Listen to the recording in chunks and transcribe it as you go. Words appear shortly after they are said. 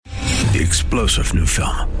the explosive new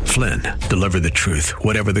film, Flynn, Deliver the Truth,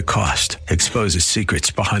 Whatever the Cost, exposes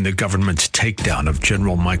secrets behind the government's takedown of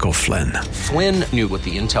General Michael Flynn. Flynn knew what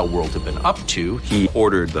the intel world had been up to. He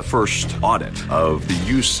ordered the first audit of the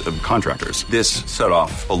use of contractors. This set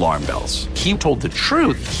off alarm bells. He told the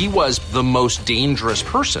truth. He was the most dangerous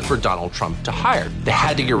person for Donald Trump to hire. They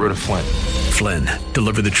had to get rid of Flynn. Flynn,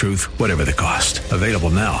 Deliver the Truth, Whatever the Cost. Available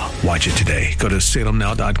now. Watch it today. Go to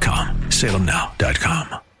salemnow.com.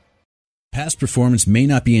 salemnow.com. Past performance may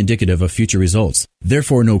not be indicative of future results.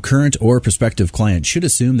 Therefore, no current or prospective client should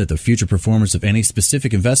assume that the future performance of any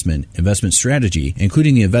specific investment strategy,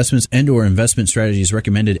 including the investments and or investment strategies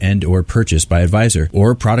recommended and or purchased by advisor,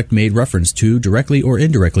 or product made reference to directly or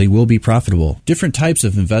indirectly will be profitable. Different types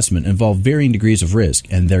of investment involve varying degrees of risk,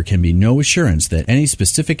 and there can be no assurance that any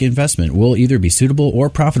specific investment will either be suitable or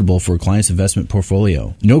profitable for a client's investment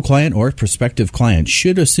portfolio. No client or prospective client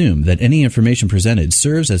should assume that any information presented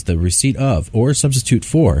serves as the receipt of or substitute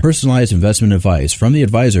for personalized investment advice from the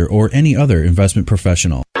advisor or any other investment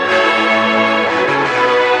professional.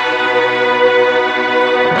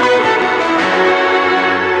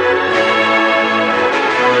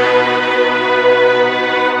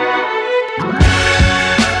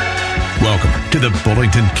 Welcome to the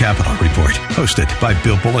Bullington Capital Report, hosted by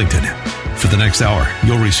Bill Bullington. For the next hour,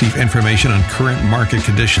 you'll receive information on current market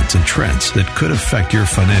conditions and trends that could affect your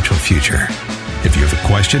financial future. If you have a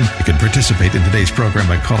question, you can participate in today's program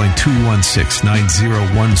by calling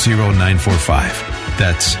 216-901-0945.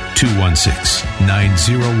 That's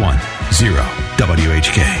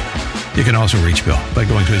 216-901-0WHK. You can also reach Bill by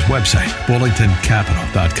going to his website,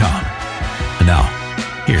 bullingtoncapital.com. And now,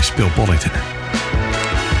 here's Bill Bullington.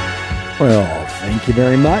 Well, thank you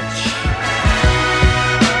very much.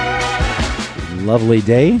 Lovely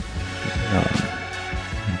day.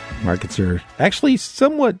 Markets are actually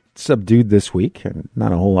somewhat subdued this week.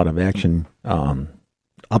 Not a whole lot of action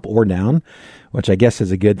up or down, which I guess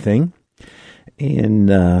is a good thing.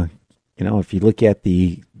 And, if you look at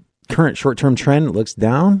the current short-term trend, it looks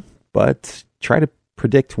down, but try to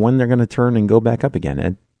predict when they're going to turn and go back up again.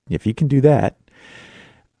 And if you can do that,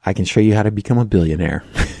 I can show you how to become a billionaire.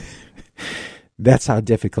 That's how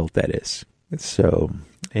difficult that is. So,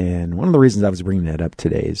 and one of the reasons I was bringing that up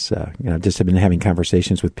today is, I've just been having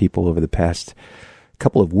conversations with people over the past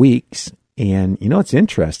couple of weeks. And, it's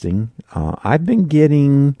interesting. I've been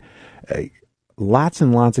getting lots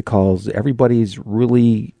and lots of calls. Everybody's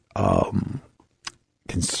really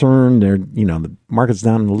concerned. The market's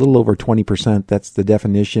down a little over 20%. That's the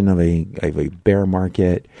definition of a bear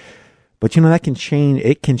market. But, that can change.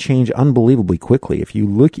 It can change unbelievably quickly. If you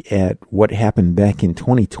look at what happened back in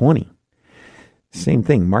 2020, same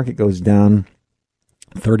thing. Market goes down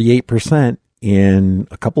 38% in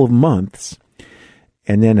a couple of months.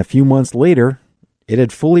 And then a few months later, it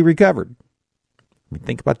had fully recovered.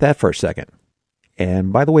 Think about that for a second.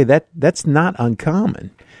 And by the way, that's not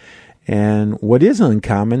uncommon. And what is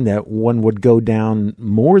uncommon, that one would go down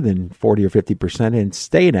more than 40 or 50% and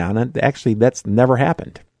stay down. And actually, that's never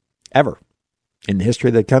happened, ever, in the history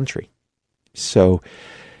of the country. So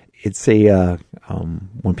it's when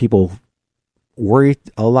people worry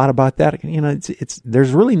a lot about that,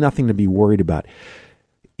 there's really nothing to be worried about.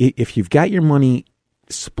 If you've got your money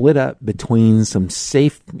split up between some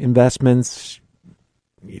safe investments,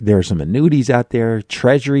 there are some annuities out there,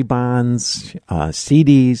 treasury bonds,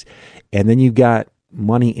 CDs, and then you've got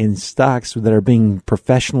money in stocks that are being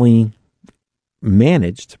professionally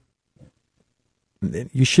managed,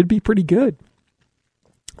 you should be pretty good.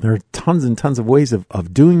 There are tons and tons of ways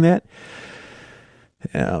of doing that.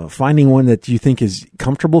 Finding one that you think is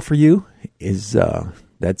comfortable for you is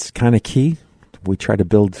that's kind of key. We try to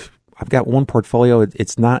build. I've got one portfolio.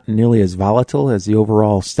 It's not nearly as volatile as the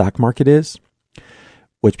overall stock market is,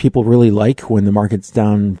 which people really like when the market's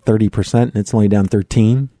down 30% and it's only down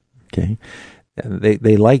 13%. Okay,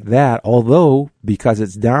 they like that. Although because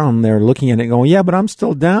it's down, they're looking at it going, "Yeah, but I'm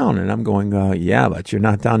still down," and I'm going, "Yeah, but you're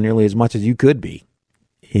not down nearly as much as you could be,"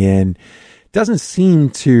 and it doesn't seem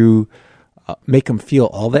to make them feel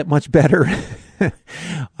all that much better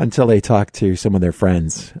until they talk to some of their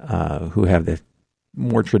friends who have the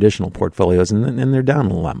more traditional portfolios, and they're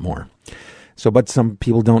down a lot more. So, but some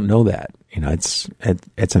people don't know that. It's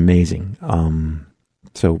amazing.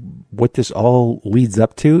 So what this all leads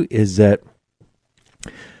up to is that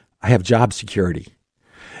I have job security.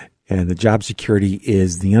 And the job security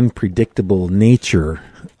is the unpredictable nature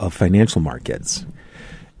of financial markets.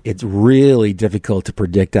 It's really difficult to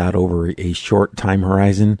predict out over a short time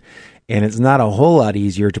horizon, and it's not a whole lot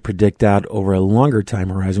easier to predict out over a longer time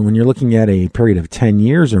horizon. When you're looking at a period of 10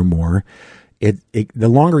 years or more, the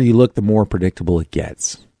longer you look, the more predictable it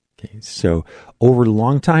gets. Okay, so over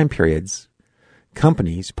long time periods,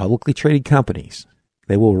 companies, publicly traded companies,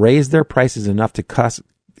 they will raise their prices enough to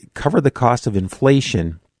cover the cost of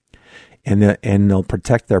inflation, and they'll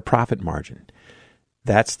protect their profit margin.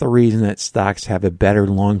 That's the reason that stocks have a better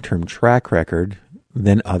long-term track record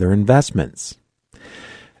than other investments.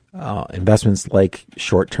 Investments like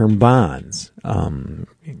short-term bonds.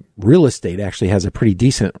 Real estate actually has a pretty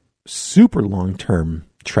decent, super long-term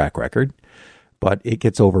track record, but it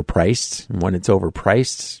gets overpriced. And when it's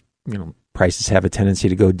overpriced, prices have a tendency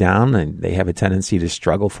to go down, and they have a tendency to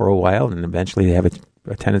struggle for a while, and eventually they have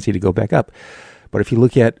a tendency to go back up. But if you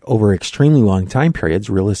look at over extremely long time periods,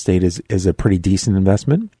 real estate is a pretty decent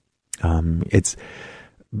investment. The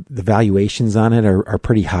valuations on it are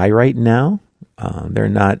pretty high right now. They're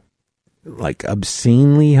not like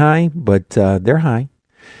obscenely high, but they're high.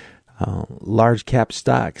 Large cap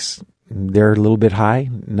stocks, they're a little bit high,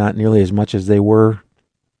 not nearly as much as they were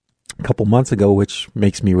a couple months ago, which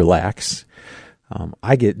makes me relax.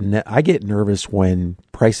 I get nervous when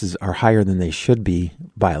prices are higher than they should be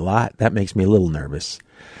by a lot. That makes me a little nervous,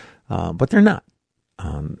 but they're not.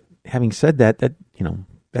 Having said that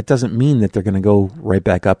doesn't mean that they're going to go right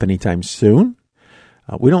back up anytime soon.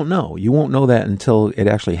 We don't know. You won't know that until it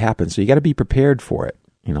actually happens. So you got to be prepared for it.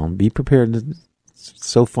 Be prepared. It's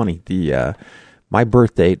so funny. My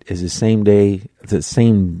birth date is the same day,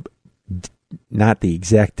 not the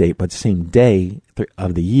exact date, but the same day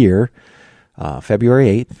of the year,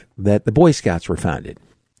 February 8th, that the Boy Scouts were founded.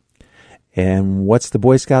 And what's the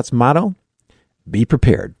Boy Scouts motto? Be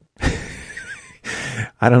prepared.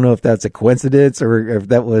 I don't know if that's a coincidence or if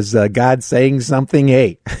that was God saying something.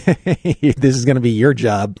 Hey, this is going to be your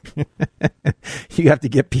job. You have to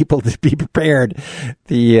get people to be prepared.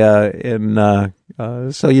 So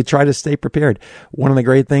you try to stay prepared. One of the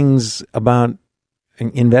great things about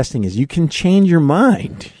investing is you can change your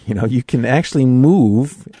mind. You can actually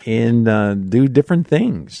move and do different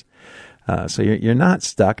things. So you're not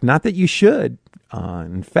stuck. Not that you should.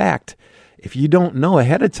 In fact, if you don't know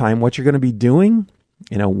ahead of time what you're going to be doing,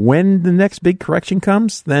 when the next big correction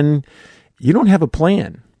comes, then you don't have a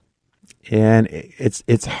plan. And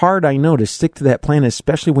it's hard, I know, to stick to that plan,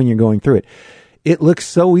 especially when you're going through it. It looks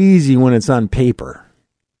so easy when it's on paper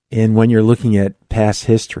and when you're looking at past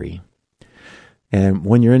history. And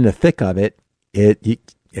when you're in the thick of it,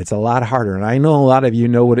 it's a lot harder. And I know a lot of you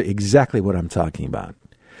know exactly what I'm talking about.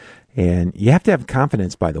 And you have to have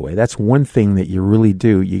confidence, by the way. That's one thing that you really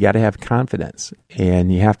do. You got to have confidence,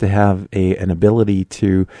 and you have to have an ability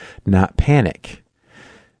to not panic.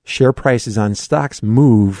 Share prices on stocks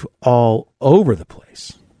move all over the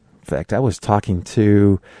place. In fact, I was talking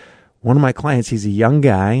to one of my clients. He's a young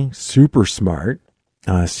guy, super smart,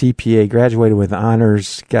 CPA, graduated with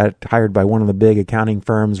honors, got hired by one of the big accounting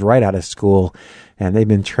firms right out of school, and they've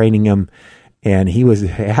been training him. And he was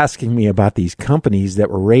asking me about these companies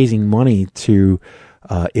that were raising money to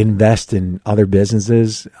invest in other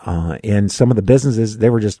businesses. And some of the businesses,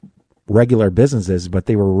 they were just regular businesses, but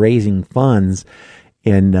they were raising funds.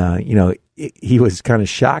 And, he was kind of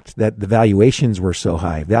shocked that the valuations were so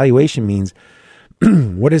high. Valuation means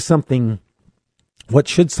what should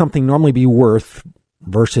something normally be worth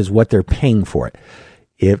versus what they're paying for it.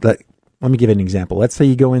 Let me give you an example. Let's say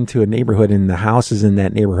you go into a neighborhood and the houses in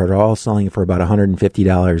that neighborhood are all selling for about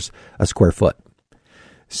 $150 a square foot.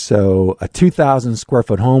 So a 2,000 square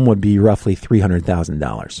foot home would be roughly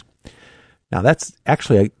 $300,000. Now that's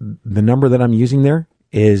actually the number that I'm using there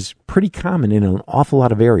is pretty common in an awful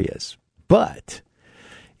lot of areas. But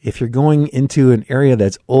if you're going into an area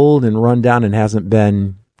that's old and run down and hasn't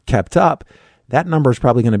been kept up, that number is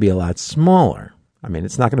probably going to be a lot smaller. I mean,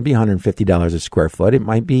 it's not going to be $150 a square foot. It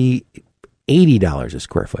might be $80 a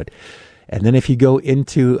square foot. And then if you go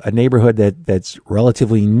into a neighborhood that's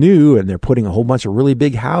relatively new and they're putting a whole bunch of really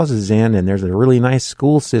big houses in and there's a really nice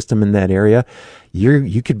school system in that area,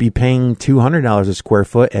 you could be paying $200 a square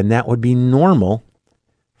foot, and that would be normal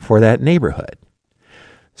for that neighborhood.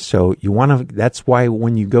 So that's why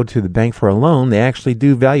when you go to the bank for a loan, they actually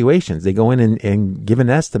do valuations. They go in and give an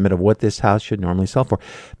estimate of what this house should normally sell for.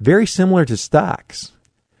 Very similar to stocks.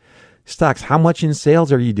 Stocks, how much in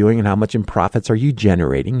sales are you doing and how much in profits are you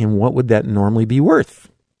generating, and what would that normally be worth?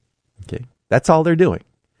 Okay, that's all they're doing.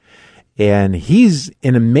 And he's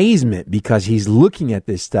in amazement because he's looking at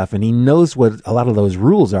this stuff and he knows what a lot of those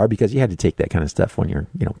rules are, because you had to take that kind of stuff when you're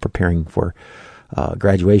preparing for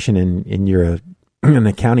graduation and you're an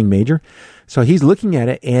accounting major. So he's looking at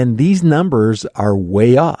it, and these numbers are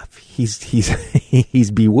way off.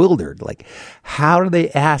 He's bewildered. Like, how do they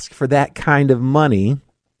ask for that kind of money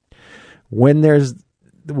when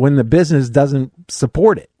the business doesn't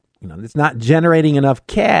support it? it's not generating enough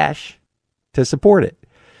cash to support it.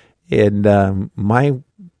 And my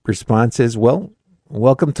response is, well,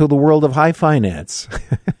 welcome to the world of high finance.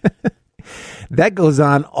 That goes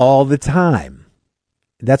on all the time.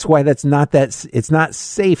 That's why it's not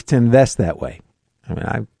safe to invest that way. I mean,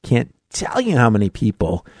 I can't tell you how many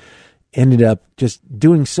people ended up just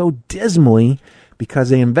doing so dismally because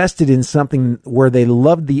they invested in something where they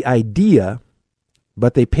loved the idea,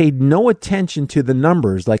 but they paid no attention to the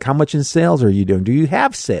numbers, like how much in sales are you doing? Do you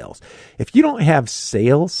have sales? If you don't have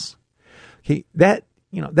sales, okay,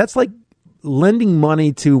 that's like lending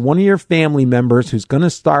money to one of your family members who's going to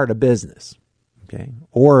start a business, okay,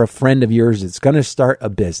 or a friend of yours that's going to start a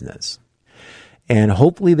business, and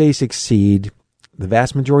hopefully they succeed. The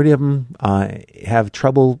vast majority of them have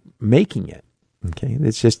trouble making it. Okay,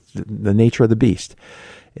 it's just the nature of the beast.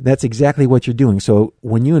 That's exactly what you're doing. So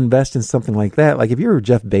when you invest in something like that, like if you're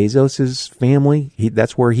Jeff Bezos's family,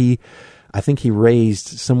 that's where I think he raised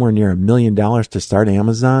somewhere near $1 million to start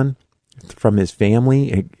Amazon from his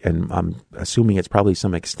family, and I'm assuming it's probably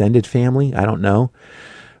some extended family. I don't know,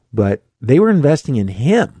 but they were investing in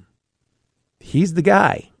him. He's the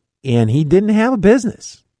guy, and he didn't have a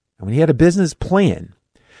business. I mean, he had a business plan.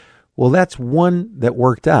 Well, that's one that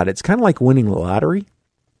worked out. It's kind of like winning the lottery.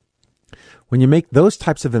 When you make those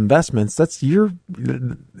types of investments, that's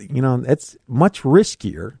it's much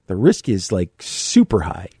riskier. The risk is like super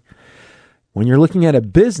high. When you're looking at a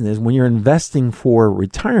business, when you're investing for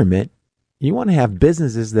retirement, you want to have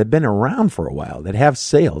businesses that have been around for a while, that have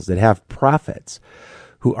sales, that have profits,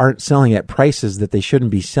 who aren't selling at prices that they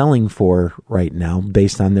shouldn't be selling for right now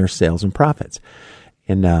based on their sales and profits.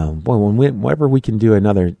 And whenever we can do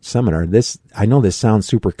another seminar, I know this sounds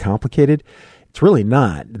super complicated. It's really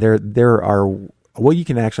not. There are, well, you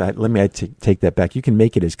can actually, let me take that back. You can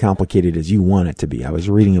make it as complicated as you want it to be. I was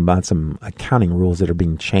reading about some accounting rules that are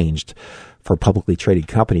being changed for publicly traded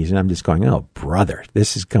companies, and I'm just going, oh, brother,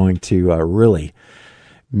 this is going to really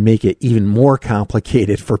make it even more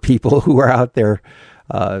complicated for people who are out there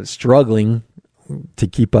struggling to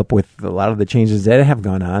keep up with a lot of the changes that have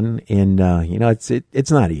gone on. And,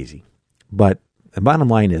 it's not easy. But the bottom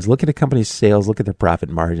line is, look at a company's sales, look at their profit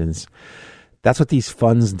margins. That's what these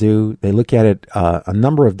funds do. They look at it a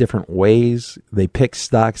number of different ways. They pick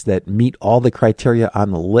stocks that meet all the criteria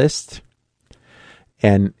on the list.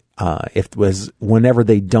 And whenever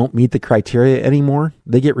they don't meet the criteria anymore,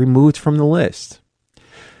 they get removed from the list.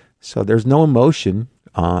 So there's no emotion.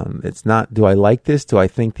 It's not, do I like this? Do I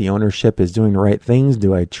think the ownership is doing the right things?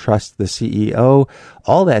 Do I trust the CEO?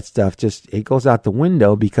 All that stuff it goes out the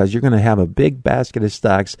window, because you're going to have a big basket of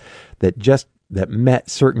stocks that met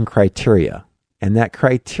certain criteria. And that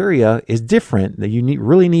criteria is different. That you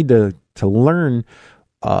really need to learn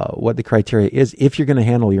what the criteria is if you're going to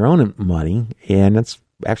handle your own money. And that's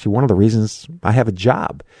actually one of the reasons I have a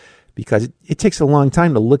job, because it takes a long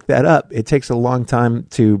time to look that up. It takes a long time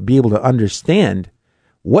to be able to understand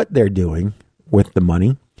what they're doing with the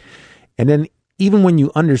money. And then even when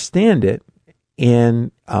you understand it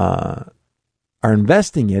and are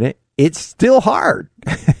investing in it, it's still hard.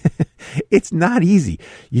 It's not easy.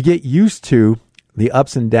 You get used to the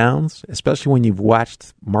ups and downs, especially when you've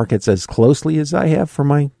watched markets as closely as I have for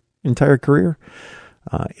my entire career.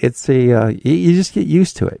 You just get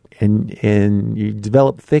used to it, and you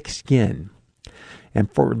develop thick skin.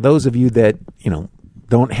 And for those of you that,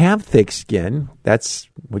 don't have thick skin,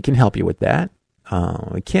 we can help you with that.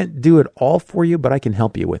 I can't do it all for you, but I can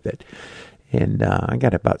help you with it. And I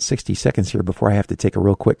got about 60 seconds here before I have to take a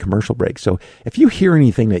real quick commercial break. So if you hear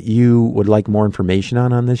anything that you would like more information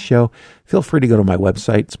on this show, feel free to go to my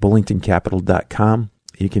website. It's bullingtoncapital.com.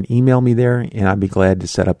 You can email me there, and I'd be glad to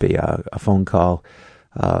set up a phone call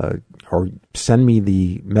or send me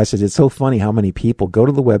the message. It's so funny how many people go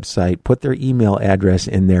to the website, put their email address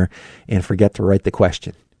in there, and forget to write the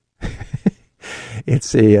question.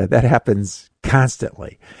 That happens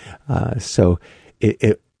constantly. So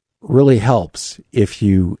it really helps if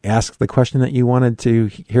you ask the question that you wanted to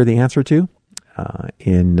hear the answer to.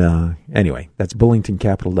 Anyway, that's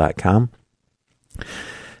bullingtoncapital.com.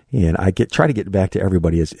 And I try to get back to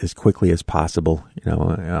everybody as quickly as possible,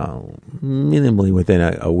 minimally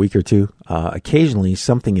within a week or two. Occasionally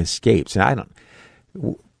something escapes. And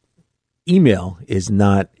email is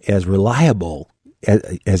not as reliable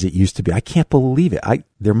as it used to be. I can't believe it.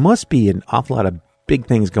 There must be an awful lot of big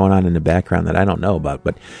things going on in the background that I don't know about.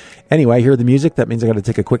 But anyway, I hear the music. That means I got to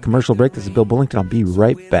take a quick commercial break. This is Bill Bullington. I'll be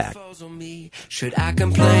right back. Should I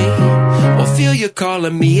complain or feel you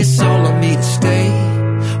calling me? It's all on me to stay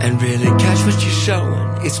and really catch what you're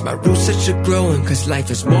showing. It's my roots that you're growing, 'cause life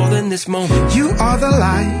is more than this moment. You are the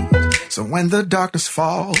light So when the darkness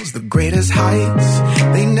falls, the greatest heights,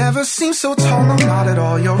 they never seem so tall, no, not at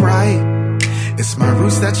all, you're right. It's my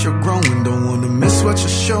roots that you're growing, don't wanna miss what you're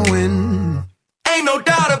showing. Ain't no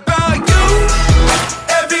doubt about you,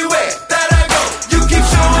 everywhere that I go, you keep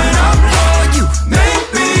showing up, oh, you make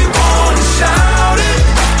me wanna shout it,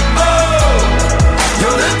 oh,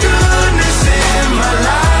 you're the goodness in my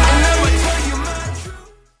life, and I'ma tell you my truth.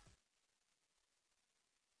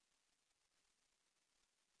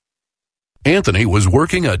 Anthony was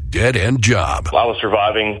working a dead-end job. I was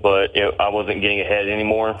surviving, but I wasn't getting ahead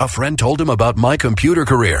anymore. A friend told him about My Computer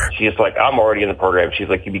Career. She's like, I'm already in the program. She's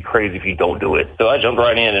like, you'd be crazy if you don't do it. So I jumped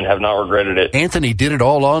right in and have not regretted it. Anthony did it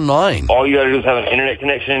all online. All you got to do is have an internet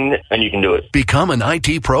connection, and you can do it. Become an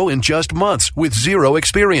IT pro in just months with zero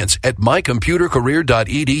experience at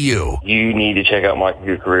mycomputercareer.edu. You need to check out My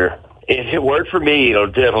Computer Career. If it worked for me, it'll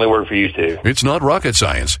definitely work for you too. It's not rocket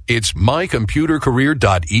science. It's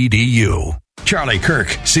mycomputercareer.edu. Charlie Kirk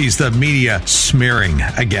sees the media smearing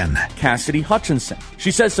again. Cassidy Hutchinson.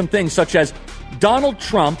 She says some things such as Donald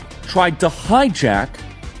Trump tried to hijack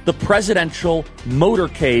the presidential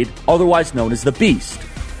motorcade, otherwise known as the Beast.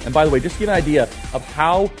 And by the way, just to give an idea of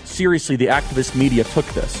how seriously the activist media took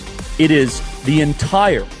this, it is the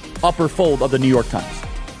entire upper fold of the New York Times.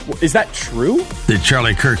 Is that true? The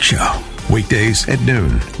Charlie Kirk Show. Weekdays at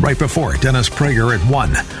noon, right before Dennis Prager at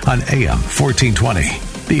 1 on AM 1420.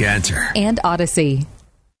 The Answer. And Odyssey.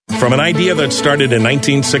 From an idea that started in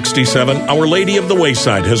 1967, Our Lady of the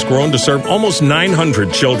Wayside has grown to serve almost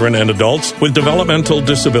 900 children and adults with developmental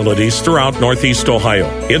disabilities throughout Northeast Ohio.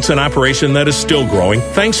 It's an operation that is still growing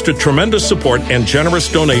thanks to tremendous support and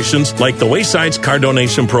generous donations like the Wayside's car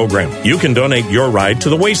donation program. You can donate your ride to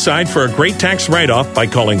the Wayside for a great tax write-off by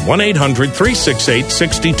calling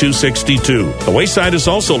 1-800-368-6262. The Wayside is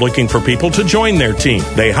also looking for people to join their team.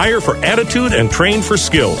 They hire for attitude and train for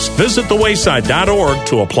skills. Visit thewayside.org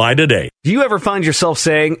to apply today. Do you ever find yourself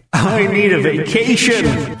saying, I need a vacation?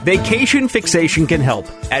 Vacation Fixation can help.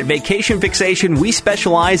 At Vacation Fixation, we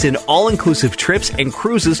specialize in all-inclusive trips and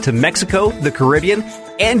cruises to Mexico, the Caribbean,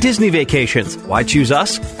 and Disney vacations. Why choose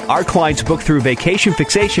us? Our clients book through Vacation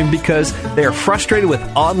Fixation because they are frustrated with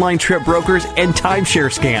online trip brokers and timeshare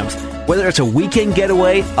scams. Whether it's a weekend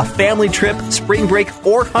getaway, a family trip, spring break,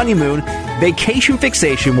 or honeymoon, Vacation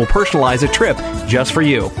Fixation will personalize a trip just for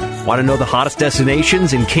you. Want to know the hottest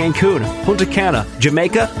destinations in Cancun, Punta Cana,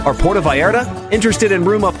 Jamaica, or Puerto Vallarta? Interested in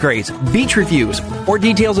room upgrades, beach reviews, or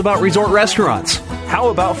details about resort restaurants? How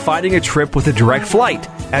about finding a trip with a direct flight?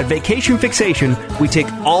 At Vacation Fixation, we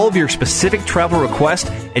take all of your specific travel requests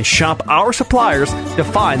and shop our suppliers to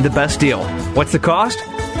find the best deal. What's the cost?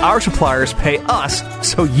 Our suppliers pay us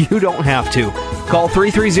so you don't have to. Call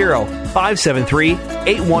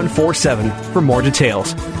 330-573-8147 for more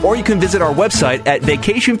details. Or you can visit our website at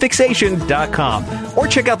vacationfixation.com or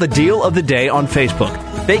check out the deal of the day on Facebook.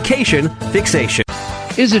 Vacation Fixation.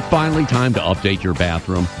 Is it finally time to update your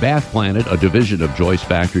bathroom? Bath Planet, a division of Joyce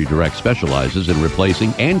Factory Direct, specializes in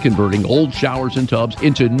replacing and converting old showers and tubs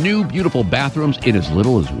into new, beautiful bathrooms in as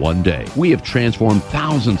little as one day. We have transformed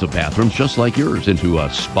thousands of bathrooms just like yours into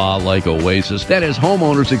a spa-like oasis that has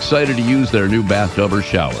homeowners excited to use their new bathtub or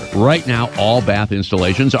shower. Right now, all bath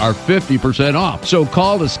installations are 50% off. So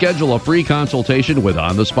call to schedule a free consultation with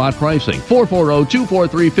on-the-spot pricing.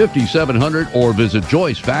 440-243-5700 or visit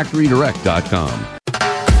JoyceFactoryDirect.com.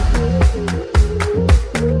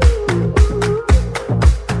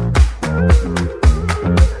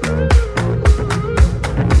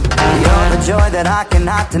 Joy that I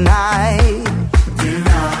cannot deny.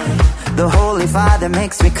 The holy fire that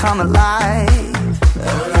makes me come alive.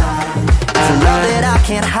 It's a love that I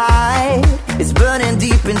can't hide. It's burning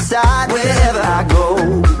deep inside. Wherever I go,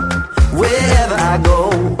 wherever I go,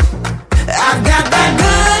 I've got that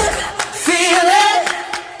good feeling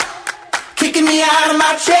kicking me out of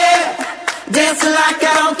my chair, dancing like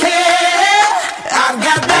I don't care. I've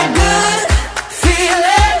got that good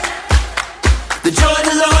feeling, the joy of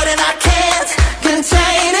the Lord, and I can't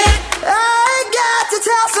contain it. I got to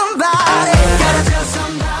tell somebody. Gotta tell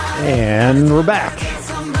somebody. And we're back.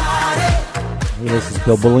 Hey, this is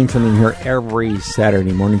Bill Bullington. I'm here every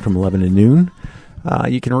Saturday morning from 11 to noon.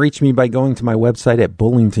 You can reach me by going to my website at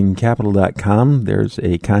bullingtoncapital.com. There's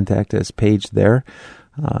a contact us page there.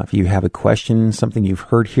 If you have a question, something you've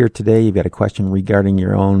heard here today, you've got a question regarding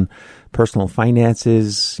your own personal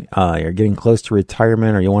finances, you're getting close to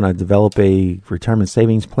retirement, or you want to develop a retirement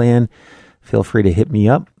savings plan, feel free to hit me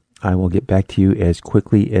up. I will get back to you as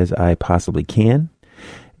quickly as I possibly can.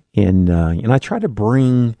 And I try to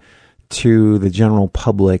bring to the general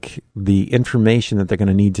public the information that they're going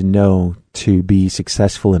to need to know to be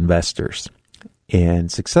successful investors.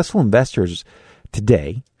 And successful investors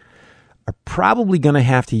today are probably going to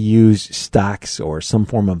have to use stocks or some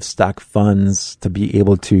form of stock funds to be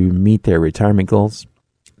able to meet their retirement goals.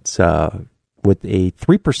 It's with a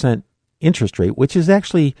 3% interest rate, which is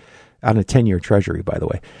actually on a 10-year treasury, by the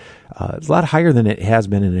way. It's a lot higher than it has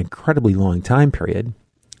been in an incredibly long time period.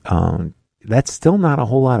 That's still not a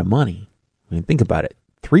whole lot of money. I mean, think about it.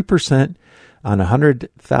 3% on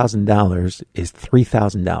 $100,000 is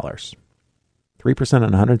 $3,000. 3%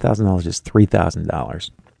 on $100,000 is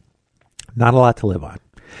 $3,000. Not a lot to live on.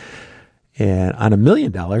 And on $1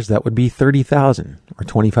 million, that would be $30,000 or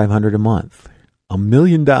 $2,500 a month. $1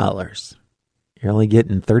 million. You're only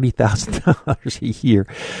getting $30,000 a year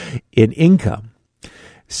in income.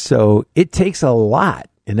 So it takes a lot.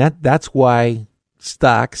 And that's why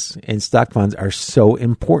stocks and stock funds are so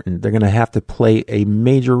important. They're going to have to play a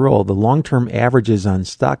major role. The long-term averages on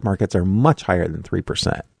stock markets are much higher than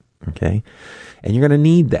 3%. Okay? And you're going to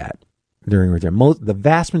need that during retirement. The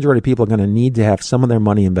vast majority of people are going to need to have some of their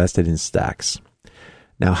money invested in stocks.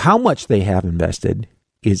 Now, how much they have invested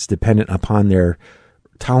is dependent upon their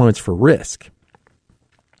tolerance for risk.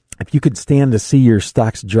 If you could stand to see your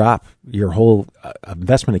stocks drop, your whole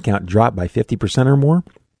investment account drop by 50% or more,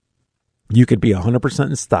 you could be 100%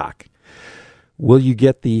 in stock. Will you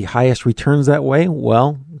get the highest returns that way?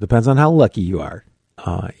 Well, depends on how lucky you are.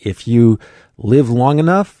 If you live long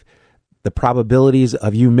enough, the probabilities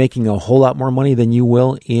of you making a whole lot more money than you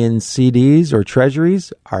will in CDs or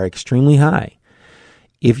treasuries are extremely high.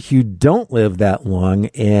 If you don't live that long,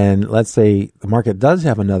 and let's say the market does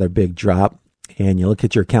have another big drop, and you look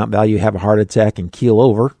at your account value, have a heart attack, and keel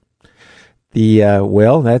over,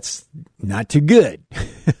 that's not too good.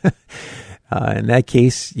 In that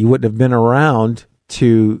case, you wouldn't have been around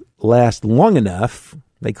to last long enough.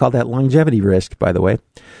 They call that longevity risk, by the way,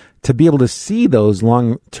 to be able to see those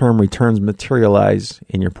long-term returns materialize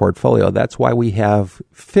in your portfolio. That's why we have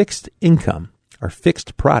fixed income or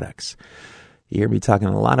fixed products. You hear me talking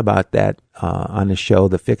a lot about that on the show.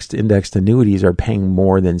 The fixed indexed annuities are paying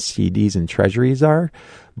more than CDs and treasuries are,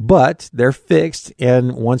 but they're fixed,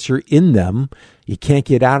 and once you're in them, you can't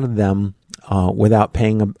get out of them without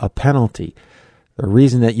paying a penalty. The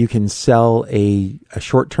reason that you can sell a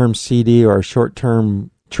short-term CD or a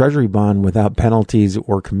short-term treasury bond without penalties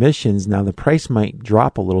or commissions, now the price might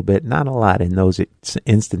drop a little bit, not a lot in those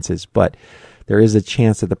instances, but there is a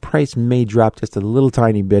chance that the price may drop just a little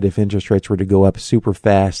tiny bit if interest rates were to go up super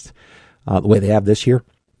fast the way they have this year.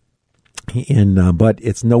 But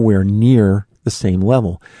it's nowhere near the same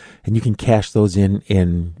level. And you can cash those in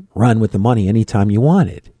and run with the money anytime you want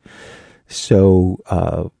it.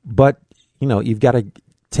 So, but, you've got to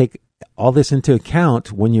take all this into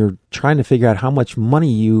account when you're trying to figure out how much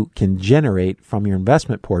money you can generate from your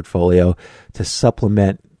investment portfolio to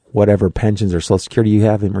supplement whatever pensions or Social Security you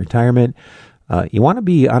have in retirement. You want to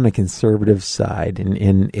be on the conservative side,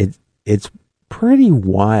 and it's pretty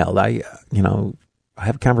wild. I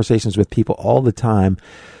have conversations with people all the time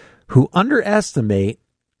who underestimate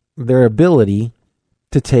their ability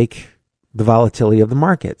to take the volatility of the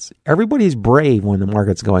markets. Everybody's brave when the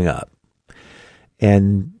market's going up,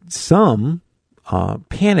 and some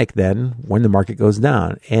panic then when the market goes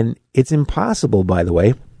down. And it's impossible, by the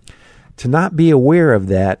way, to not be aware of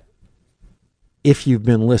that if you've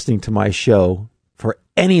been listening to my show for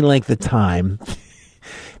any length of time,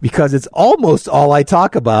 because it's almost all I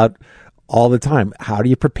talk about all the time. How do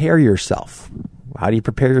you prepare yourself? How do you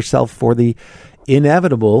prepare yourself for the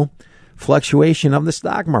inevitable fluctuation of the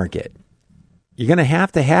stock market? You're going to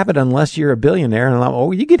have it unless you're a billionaire.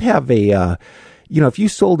 And you could have if you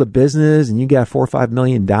sold a business and you got $4 or $5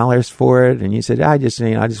 million for it, and you said, I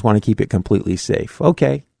just want to keep it completely safe.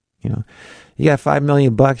 Okay. You got $5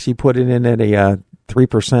 million, you put it in at a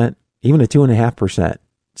 3%, even a 2.5%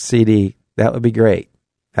 CD. That would be great.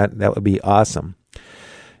 That would be awesome.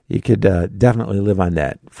 You could definitely live on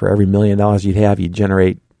that. For every $1 million you'd have, you'd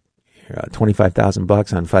generate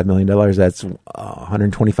 $25,000 on $5 million. That's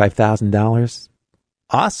 $125,000.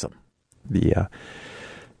 Awesome.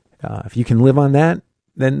 If you can live on that,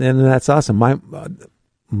 then that's awesome.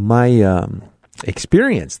 My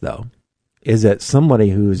experience, though, is that somebody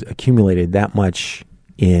who's accumulated that much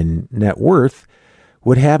in net worth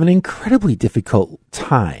would have an incredibly difficult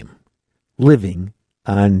time living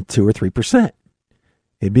on 2 or 3%.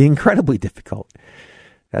 It'd be incredibly difficult.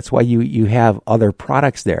 That's why you have other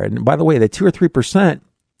products there. And by the way, the 2 or 3%,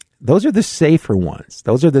 those are the safer ones.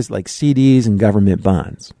 Those are like CDs and government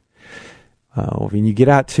bonds. When you get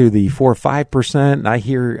out to the 4 or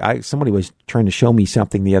 5%, somebody was trying to show me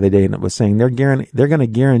something the other day, and it was saying they're going to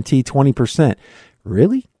guarantee 20%.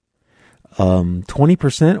 Really?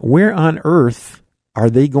 20%? Where on earth are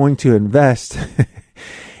they going to invest,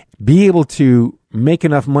 be able to make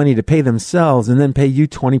enough money to pay themselves and then pay you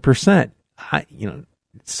 20%?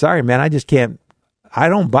 Sorry, man, I just can't. I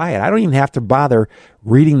don't buy it. I don't even have to bother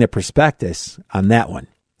reading the prospectus on that one.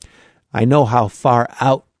 I know how far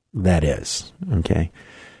out that is. Okay.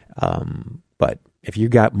 But if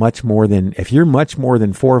you're much more than 4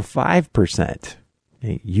 or 5%,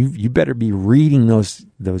 you better be reading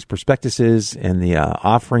those prospectuses and the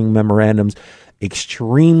offering memorandums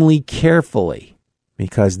extremely carefully,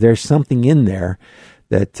 because there's something in there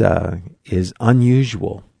that is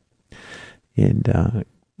unusual.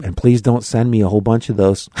 And please don't send me a whole bunch of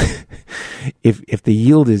those. If the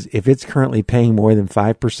yield if it's currently paying more than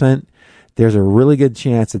 5%, there's a really good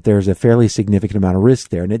chance that there's a fairly significant amount of risk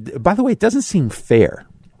there. And by the way, it doesn't seem fair.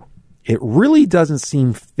 It really doesn't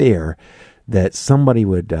seem fair that somebody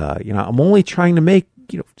would, I'm only trying to make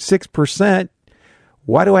 6%.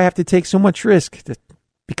 Why do I have to take so much risk?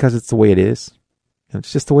 Because it's the way it is.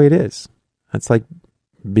 It's just the way it is. It's like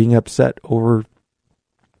being upset over,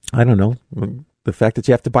 I don't know, the fact that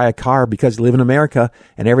you have to buy a car because you live in America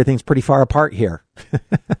and everything's pretty far apart here.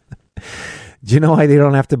 Do you know why they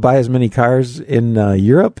don't have to buy as many cars in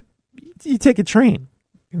Europe? You take a train.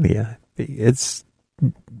 Yeah, it's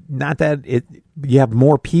not that you have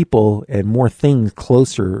more people and more things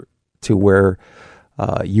closer to where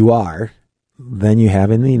you are than you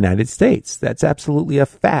have in the United States. That's absolutely a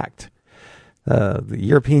fact. The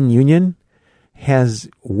European Union has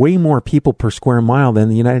way more people per square mile than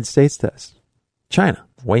the United States does. China,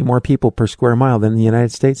 way more people per square mile than the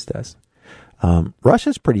United States does.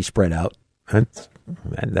 Russia's pretty spread out.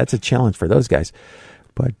 That's a challenge for those guys.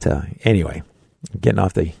 But anyway, getting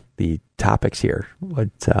off the topics here. But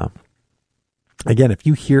again, if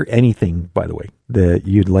you hear anything, by the way, that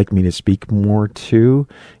you'd like me to speak more to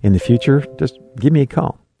in the future, just give me a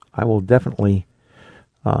call. I will definitely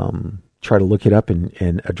try to look it up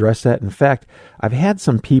and address that. In fact, I've had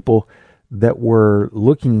some people that were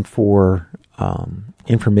looking for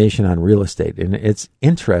information on real estate. And it's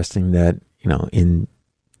interesting that, in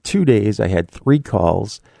 2 days, I had 3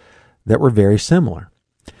 calls that were very similar.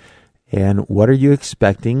 And what are you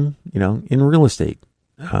expecting, in real estate?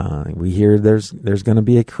 We hear there's going to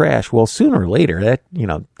be a crash. Well, sooner or later,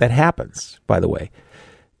 that happens, by the way.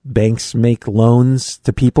 Banks make loans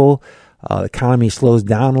to people. The economy slows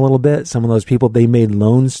down a little bit. Some of those people they made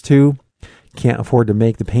loans to can't afford to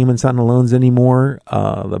make the payments on the loans anymore.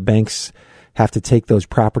 The banks have to take those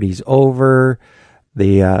properties over.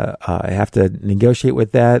 They have to negotiate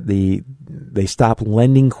with that. They stop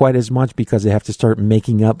lending quite as much because they have to start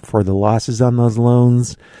making up for the losses on those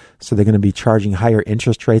loans. So they're going to be charging higher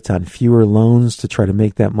interest rates on fewer loans to try to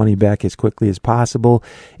make that money back as quickly as possible.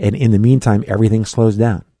 And in the meantime, everything slows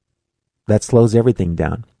down. That slows everything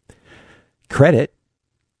down. Credit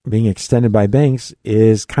being extended by banks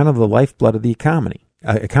is kind of the lifeblood of the economy.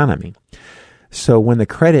 So when the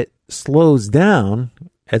credit slows down,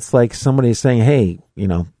 it's like somebody saying, hey,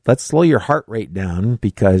 let's slow your heart rate down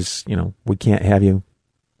because, we can't have you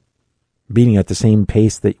beating at the same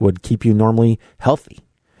pace that would keep you normally healthy.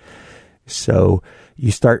 So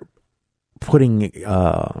you start putting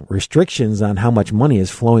restrictions on how much money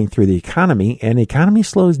is flowing through the economy, and the economy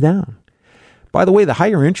slows down. By the way, the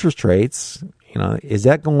higher interest rates, is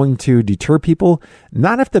that going to deter people?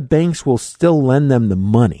 Not if the banks will still lend them the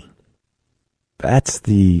money. That's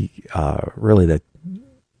really the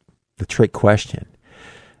trick question.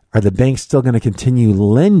 Are the banks still going to continue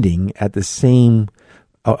lending at the same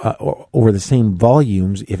over the same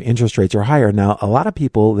volumes if interest rates are higher? Now, a lot of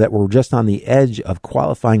people that were just on the edge of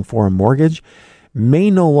qualifying for a mortgage may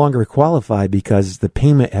no longer qualify because the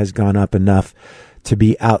payment has gone up enough to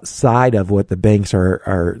be outside of what the banks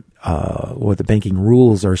what the banking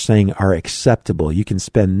rules are saying are acceptable. You can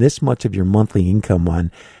spend this much of your monthly income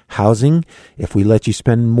on housing. If we let you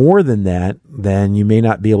spend more than that, then you may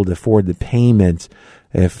not be able to afford the payment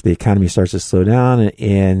if the economy starts to slow down,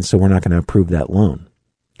 and so we're not going to approve that loan.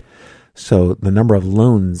 So the number of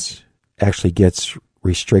loans actually gets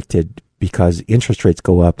restricted because interest rates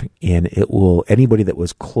go up, and anybody that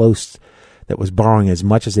was borrowing as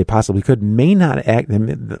much as they possibly could may not act,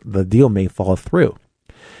 the deal may fall through.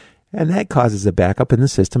 And that causes a backup in the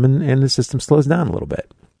system, and the system slows down a little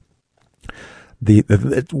bit.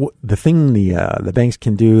 The thing the banks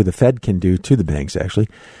can do, the Fed can do to the banks actually,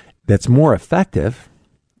 that's more effective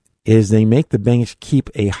is they make the banks keep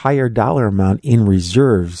a higher dollar amount in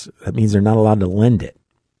reserves. That means they're not allowed to lend it.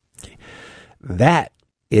 That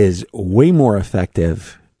is way more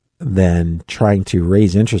effective than trying to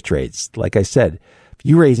raise interest rates. Like I said, if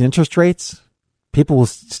you raise interest rates, people will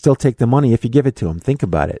still take the money if you give it to them. Think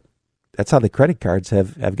about it. That's how the credit cards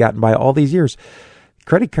have gotten by all these years.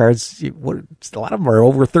 Credit cards, a lot of them are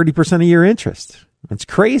over 30% a year interest. It's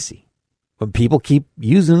crazy. But people keep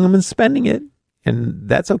using them and spending it, and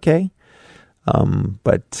that's okay.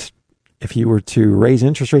 But if you were to raise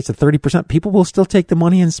interest rates to 30%, people will still take the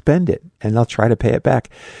money and spend it, and they'll try to pay it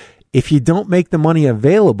back. If you don't make the money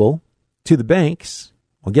available to the banks,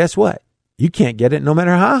 well, guess what? You can't get it no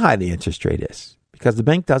matter how high the interest rate is, because the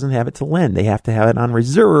bank doesn't have it to lend. They have to have it on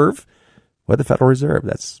reserve with the Federal Reserve.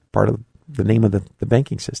 That's part of the name of the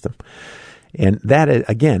banking system. And that,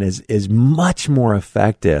 again, is much more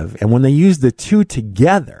effective. And when they use the two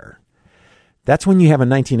together, that's when you have a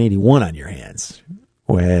 1981 on your hands,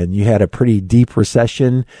 when you had a pretty deep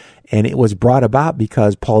recession, and it was brought about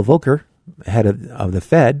because Paul Volcker, head of the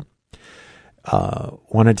Fed,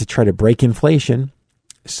 wanted to try to break inflation.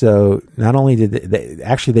 So not only did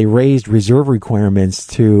they raised reserve requirements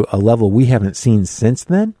to a level we haven't seen since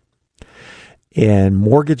then, and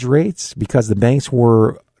mortgage rates, because the banks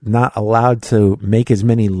were not allowed to make as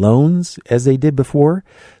many loans as they did before.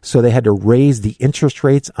 So they had to raise the interest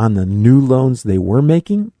rates on the new loans they were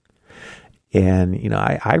making. And,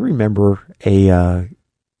 I remember I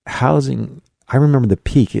remember the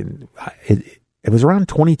peak, and it was around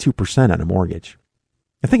 22% on a mortgage.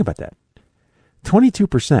 Now think about that.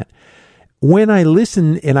 22%. When I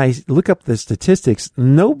listen and I look up the statistics,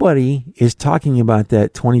 nobody is talking about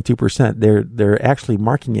that 22%. They're actually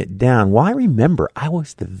marking it down. Well, I remember I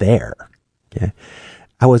was there. Okay,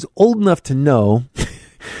 I was old enough to know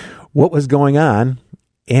what was going on,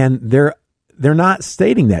 and they're not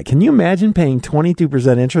stating that. Can you imagine paying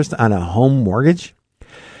 22% interest on a home mortgage?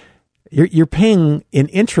 You're paying in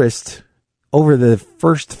interest over the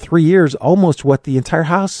first 3 years almost what the entire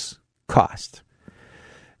house cost.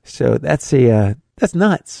 So that's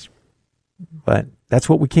nuts, but that's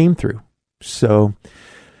what we came through. So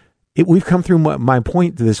we've come through. My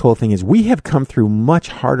point to this whole thing is we have come through much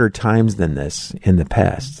harder times than this in the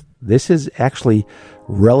past. This is actually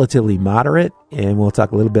relatively moderate, and we'll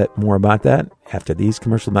talk a little bit more about that after these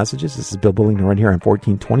commercial messages. This is Bill Bullington right here on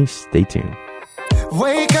 1420. Stay tuned.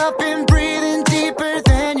 Wake up and breathing deeper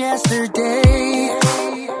than yesterday.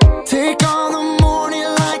 Take on the morning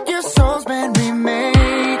like your soul's been remade.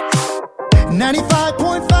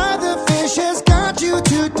 95.5, the fish has got you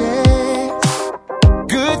today.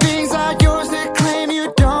 Good things are yours that claim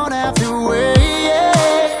you don't have to wait.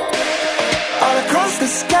 All across the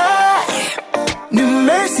sky, new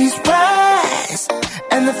mercies rise,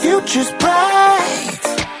 and the future's bright.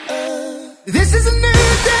 This is a new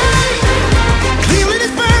day. Cleveland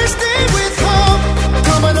is bursting with hope,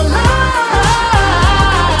 coming alive.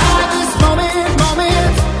 This moment.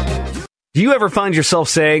 Do you ever find yourself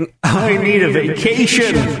saying, I need a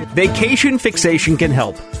vacation? Vacation Fixation can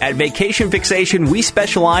help. At Vacation Fixation, we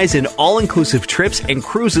specialize in all-inclusive trips and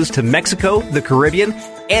cruises to Mexico, the Caribbean,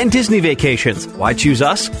 and Disney vacations. Why choose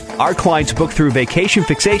us? Our clients book through Vacation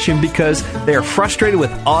Fixation because they are frustrated with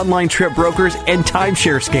online trip brokers and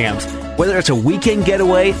timeshare scams. Whether it's a weekend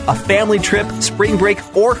getaway, a family trip, spring break,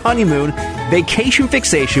 or honeymoon, Vacation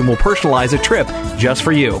Fixation will personalize a trip just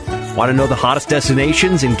for you. Want to know the hottest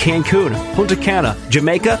destinations in Cancun, Punta Cana,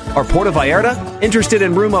 Jamaica, or Puerto Vallarta? Interested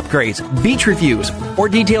in room upgrades, beach reviews, or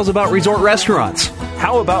details about resort restaurants?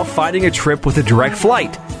 How about finding a trip with a direct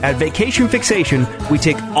flight? At Vacation Fixation, we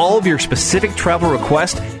take all of your specific travel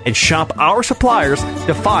requests and shop our suppliers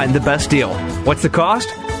to find the best deal. What's the cost?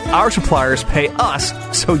 Our suppliers pay us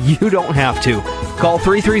so you don't have to. Call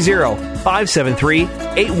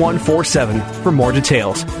 330-573-8147 for more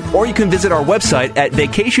details. Or you can visit our website at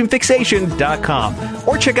vacationfixation.com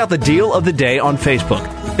or check out the deal of the day on Facebook.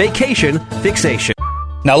 Vacation Fixation.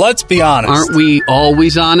 Now let's be honest. Aren't we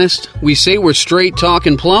always honest? We say we're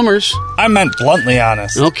straight-talking plumbers. I meant bluntly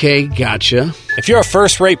honest. Okay, gotcha. If you're a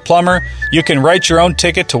first-rate plumber, you can write your own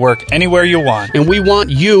ticket to work anywhere you want. And we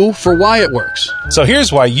want you for why it works. So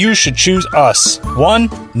here's why you should choose us. 1,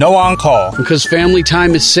 no on-call. Because family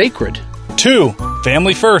time is sacred. 2,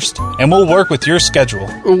 family first, and we'll work with your schedule.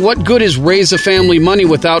 What good is raise a family money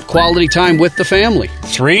without quality time with the family?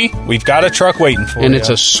 3, we've got a truck waiting for you. And it's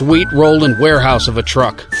a sweet rolling warehouse of a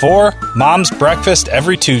truck. 4, mom's breakfast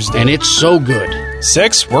every Tuesday. And it's so good.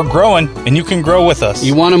 6, we're growing, and you can grow with us.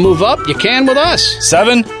 You want to move up? You can with us.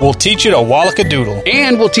 7, we'll teach you to wallach-a-doodle.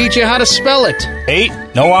 And we'll teach you how to spell it. 8,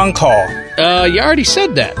 no on-call. You already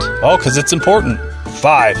said that. Well, because it's important.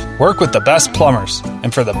 5, work with the best plumbers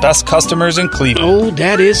and for the best customers in Cleveland. Oh,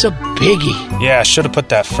 that is a biggie. Yeah, I should have put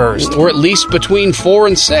that first. Or at least between 4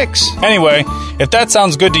 and 6. Anyway, if that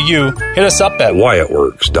sounds good to you, hit us up at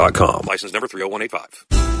WyattWorks.com. License number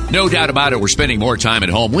 30185. No doubt about it, we're spending more time at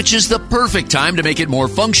home, which is the perfect time to make it more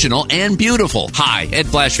functional and beautiful. Hi, Ed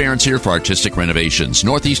Flash Ferentz here for Artistic Renovations,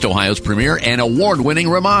 Northeast Ohio's premier and award-winning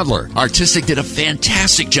remodeler. Artistic did a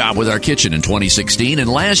fantastic job with our kitchen in 2016, and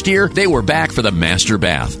last year, they were back for the master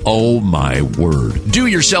bath. Oh my word. Do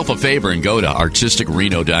yourself a favor and go to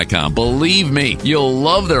artisticreno.com. Believe me, you'll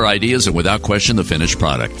love their ideas and without question the finished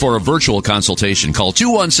product. For a virtual consultation, call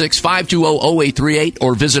 216-520-0838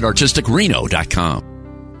 or visit artisticreno.com.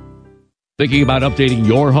 Thinking about updating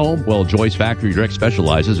your home? Well, Joyce Factory Direct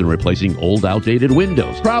specializes in replacing old, outdated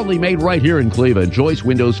windows. Proudly made right here in Cleveland, Joyce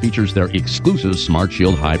Windows features their exclusive Smart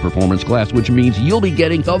Shield high-performance glass, which means you'll be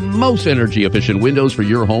getting the most energy-efficient windows for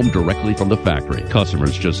your home directly from the factory.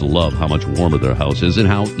 Customers just love how much warmer their house is and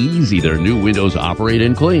how easy their new windows operate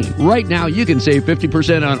and clean. Right now, you can save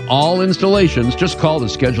 50% on all installations. Just call to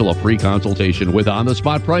schedule a free consultation with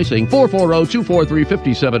on-the-spot pricing,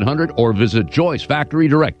 440-243-5700, or visit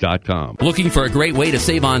JoyceFactoryDirect.com. Looking for a great way to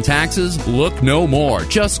save on taxes? Look no more.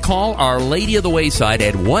 Just call Our Lady of the Wayside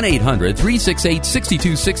at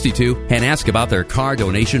 1-800-368-6262 and ask about their car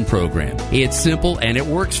donation program. It's simple and it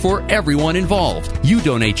works for everyone involved. You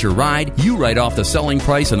donate your ride, you write off the selling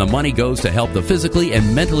price, and the money goes to help the physically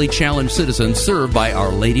and mentally challenged citizens served by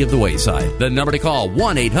Our Lady of the Wayside. The number to call,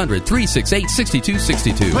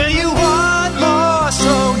 1-800-368-6262. Well, you want more,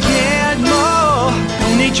 so get more.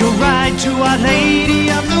 Donate your ride to Our Lady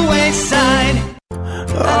of the Wayside.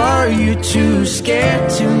 Are you too scared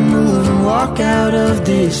to move and walk out of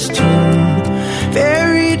this tomb?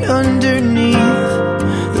 Buried underneath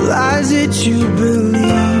the lies that you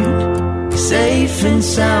believed. Safe and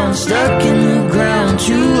sound, stuck in the ground,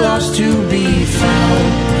 too lost to be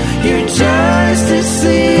found. You're just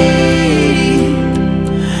asleep,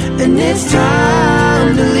 and it's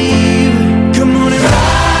time to leave. Come on and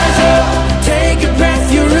rise up, take a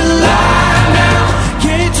breath, you're alive now.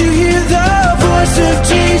 Can't you hear the voice of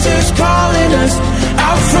Jesus calling us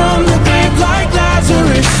out from the grave like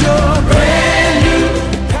Lazarus? You're brand new.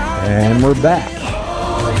 And we're back.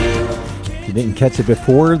 If you didn't catch it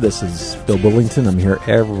before, this is Bill Bullington. I'm here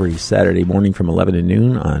every Saturday morning from 11 to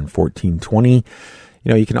noon on 1420. You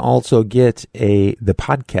know, you can also get the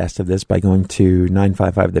podcast of this by going to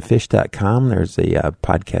 955thefish.com. There's a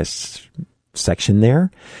podcast section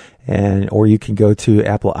there. Or you can go to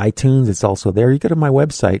Apple iTunes. It's also there. You go to my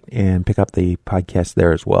website and pick up the podcast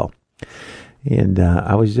there as well. And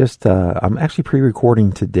I was just, I'm actually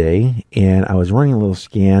pre-recording today, and I was running a little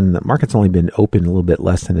scan. The market's only been open a little bit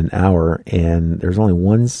less than an hour, and there's only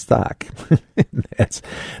one stock that's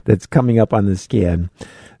coming up on the scan.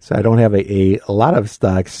 So I don't have a lot of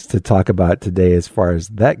stocks to talk about today as far as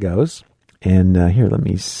that goes. And here, let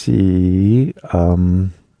me see.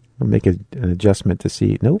 I'll make an adjustment to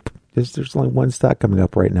see. Nope, there's only one stock coming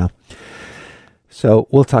up right now. So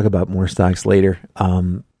we'll talk about more stocks later.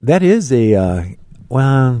 That is today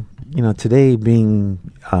being,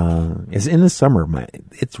 is in the summer,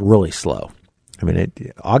 it's really slow. I mean,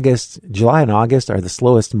 July and August are the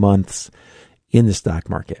slowest months in the stock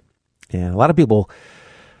market. And a lot of people,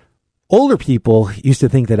 older people, used to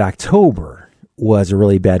think that October was a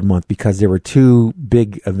really bad month because there were two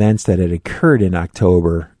big events that had occurred in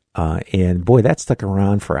October. And boy, that stuck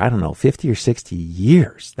around for, 50 or 60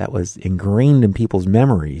 years. That was ingrained in people's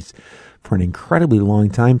memories for an incredibly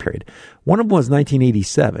long time period. One of them was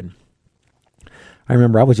 1987. I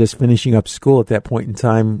remember I was just finishing up school at that point in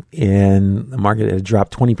time, and the market had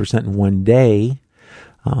dropped 20% in one day.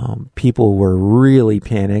 People were really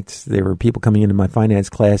panicked. There were people coming into my finance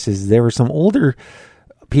classes. There were some older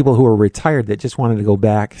people who were retired that just wanted to go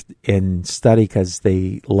back and study because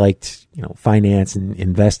they liked, finance and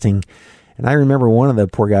investing. And I remember one of the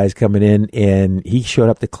poor guys coming in, and he showed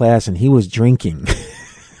up to class and he was drinking.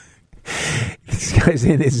 This guy's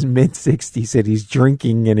in his mid-60s and he's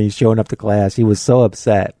drinking and he's showing up to class. He was so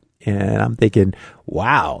upset. And I'm thinking,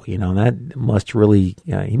 wow, that must really,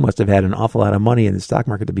 he must have had an awful lot of money in the stock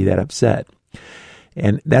market to be that upset.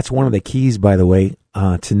 And that's one of the keys, by the way,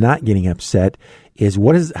 to not getting upset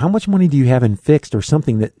is how much money do you have in fixed or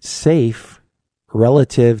something that's safe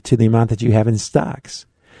relative to the amount that you have in stocks?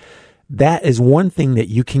 That is one thing that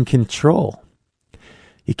you can control.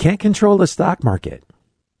 You can't control the stock market.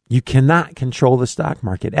 You cannot control the stock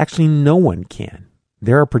market. Actually, no one can.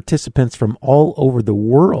 There are participants from all over the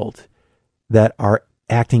world that are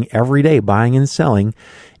acting every day, buying and selling,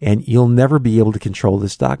 and you'll never be able to control the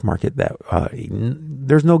stock market.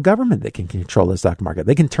 There's no government that can control the stock market.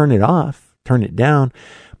 They can turn it off, turn it down,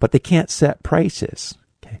 but they can't set prices.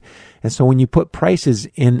 Okay? And so when you put prices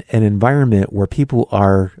in an environment where people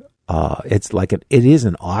are, it is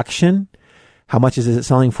an auction. How much is it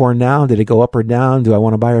selling for now? Did it go up or down? Do I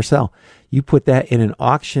want to buy or sell? You put that in an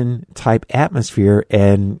auction type atmosphere,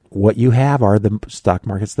 and what you have are the stock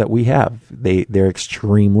markets that we have. They're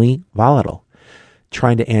extremely volatile.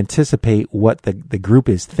 Trying to anticipate what the group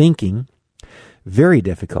is thinking, very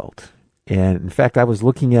difficult. And in fact, I was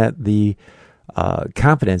looking at the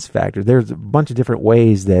confidence factor. There's a bunch of different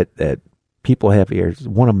ways that people have here.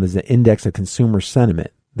 One of them is the index of consumer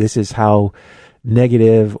sentiment. This is how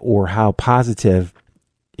negative or how positive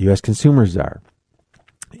U.S. consumers are.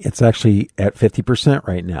 It's actually at 50%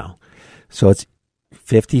 right now. So it's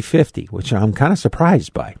 50-50, which I'm kind of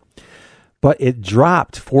surprised by. But it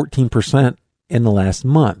dropped 14% in the last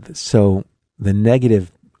month. So the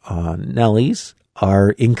negative Nellies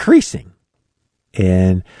are increasing.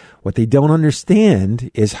 And what they don't understand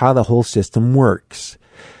is how the whole system works.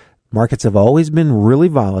 Markets have always been really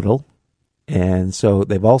volatile. And so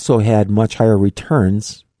they've also had much higher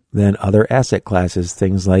returns than other asset classes,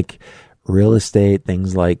 things like real estate,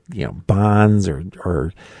 things like, bonds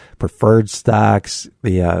or preferred stocks.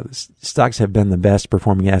 The stocks have been the best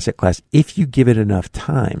performing asset class if you give it enough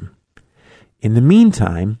time. In the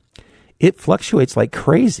meantime, it fluctuates like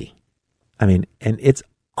crazy. And it's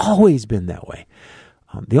always been that way.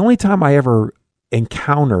 The only time I ever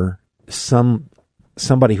encounter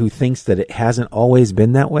somebody who thinks that it hasn't always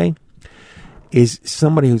been that way is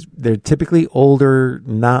somebody they're typically older,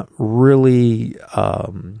 not really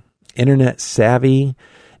internet savvy,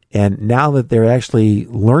 and now that they're actually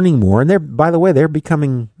learning more, and by the way, they're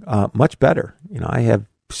becoming much better. I have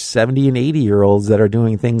 70 and 80-year-olds that are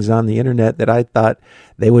doing things on the internet that I thought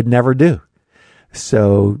they would never do.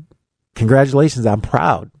 So congratulations, I'm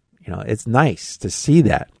proud. It's nice to see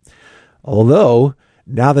that. Although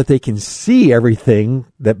now that they can see everything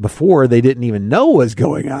that before they didn't even know was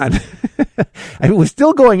going on, it was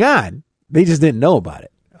still going on. They just didn't know about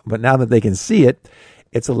it. But now that they can see it,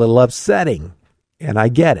 it's a little upsetting. And I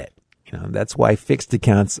get it. That's why fixed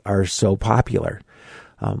accounts are so popular.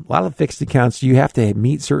 A lot of fixed accounts, you have to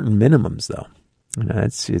meet certain minimums, though.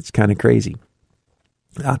 It's kind of crazy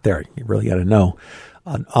out there. You really got to know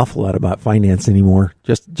an awful lot about finance anymore,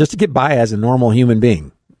 just to get by as a normal human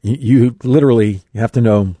being. You literally have to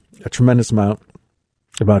know a tremendous amount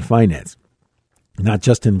about finance, not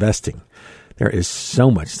just investing. There is so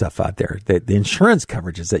much stuff out there. The insurance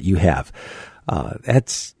coverages that you have,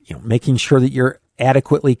 that's making sure that you're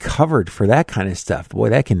adequately covered for that kind of stuff. Boy,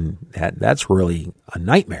 that's really a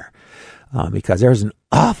nightmare because there's an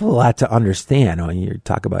awful lot to understand. When you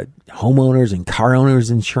talk about homeowners and car owners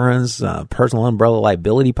insurance, personal umbrella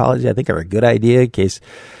liability policy, I think are a good idea in case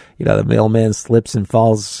the mailman slips and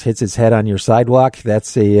falls, hits his head on your sidewalk.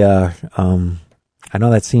 That's I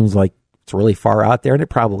know that seems like it's really far out there, and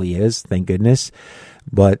it probably is, thank goodness.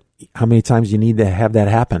 But how many times do you need to have that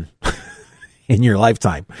happen in your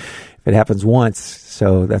lifetime? If it happens once,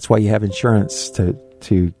 so that's why you have insurance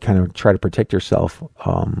to kind of try to protect yourself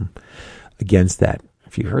against that.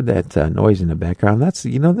 If you heard that noise in the background, that's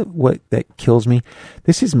what that kills me.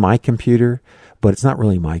 This is my computer, but it's not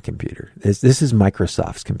really my computer. This is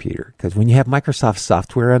Microsoft's computer, because when you have Microsoft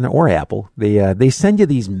software or Apple, they send you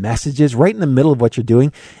these messages right in the middle of what you're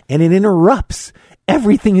doing, and it interrupts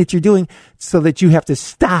everything that you're doing so that you have to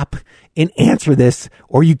stop and answer this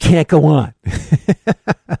or you can't go on.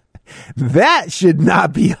 That should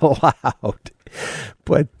not be allowed.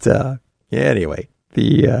 But anyway, so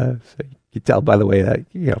you tell by the way that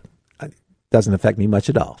it doesn't affect me much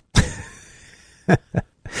at all.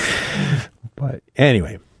 But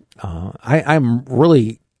anyway, I'm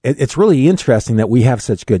really, it's really interesting that we have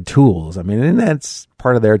such good tools. And that's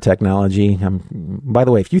part of their technology. By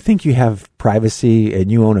the way, if you think you have privacy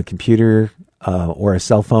and you own a computer or a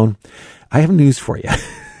cell phone, I have news for you.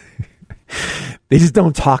 They just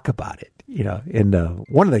don't talk about it, And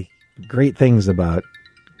one of the great things about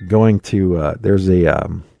going to there's a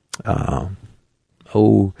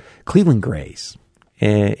Cleveland Grays,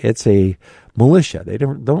 and it's a militia. They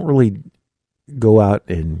don't really go out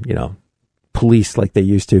and police like they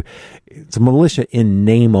used to. It's a militia in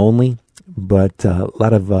name only, but a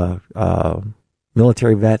lot of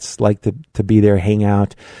military vets like to be there, hang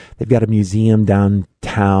out. They've got a museum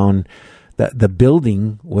downtown. The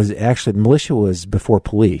building was actually, militia was before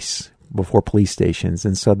police stations,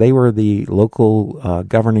 and so they were the local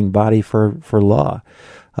governing body for law.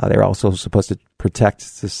 They're also supposed to protect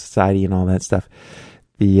society and all that stuff.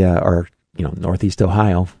 Northeast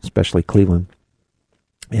Ohio, especially Cleveland.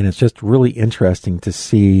 And it's just really interesting to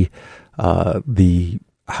see how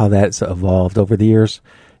that's evolved over the years.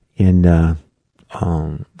 And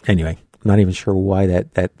anyway, I'm not even sure why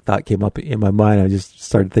that thought came up in my mind. I just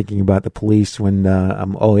started thinking about the police when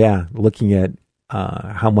I'm looking at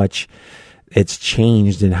how much it's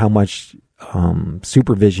changed and how much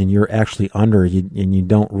supervision you're actually under, and you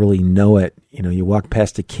don't really know it. You walk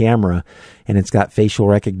past a camera and it's got facial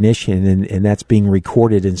recognition, and that's being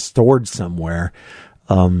recorded and stored somewhere.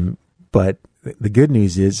 But the good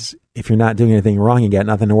news is, if you're not doing anything wrong, you got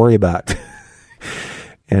nothing to worry about.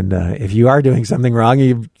 And if you are doing something wrong,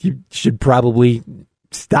 you should probably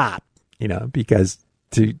stop. Because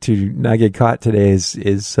to not get caught today is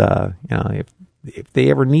if they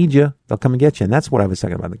ever need you, they'll come and get you. And that's what I was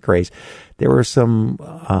talking about, the craze. There were some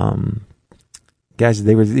guys,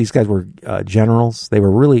 these guys were generals. They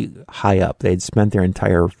were really high up. They had spent their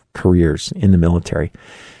entire careers in the military.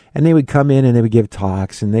 And they would come in and they would give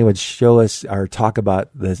talks, and they would show us or talk about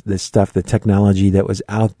this stuff, the technology that was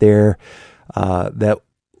out there that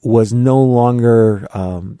was no longer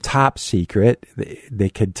top secret. They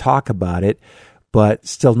could talk about it, but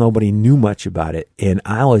still nobody knew much about it. And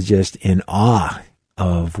I was just in awe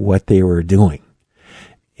of what they were doing.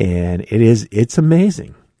 And it's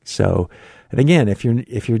amazing. So, and again, if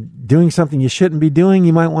you're doing something you shouldn't be doing,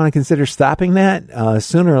 you might want to consider stopping that.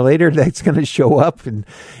 Sooner or later, that's going to show up. And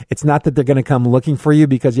it's not that they're going to come looking for you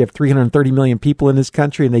because you have 330 million people in this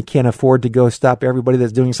country and they can't afford to go stop everybody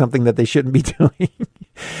that's doing something that they shouldn't be doing.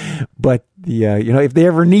 But if they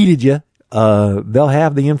ever needed you, they'll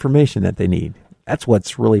have the information that they need. That's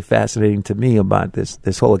what's really fascinating to me about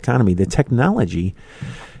this whole economy. The technology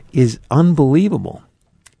is unbelievable.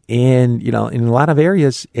 And, in a lot of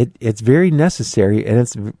areas, it's very necessary,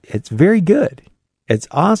 and it's very good. It's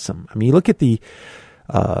awesome. I mean, you look at the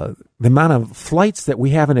amount of flights that we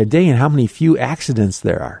have in a day and how many few accidents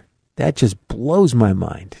there are. That just blows my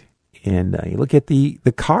mind. And you look at the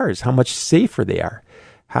cars, how much safer they are.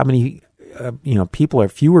 How many,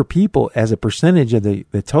 fewer people as a percentage of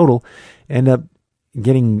the total end up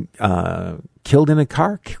getting killed in a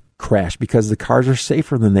car crash because the cars are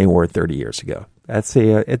safer than they were 30 years ago. That's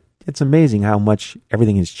it's amazing how much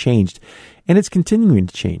everything has changed, and it's continuing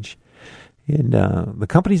to change. And the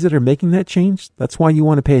companies that are making that change, that's why you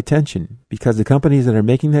want to pay attention, because the companies that are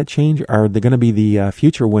making that change they're going to be the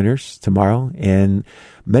future winners tomorrow, and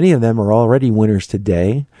many of them are already winners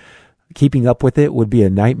today. Keeping up with it would be a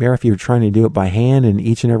nightmare if you were trying to do it by hand in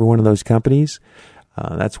each and every one of those companies.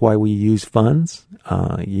 That's why we use funds.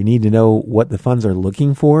 You need to know what the funds are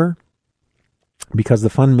looking for, because the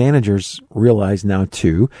fund managers realize now,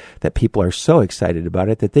 too, that people are so excited about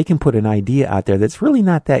it that they can put an idea out there that's really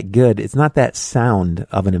not that good. It's not that sound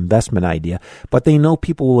of an investment idea, but they know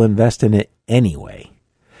people will invest in it anyway.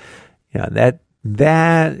 That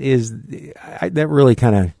really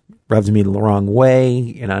kind of rubs me the wrong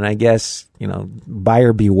way. And I guess,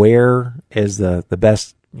 buyer beware is the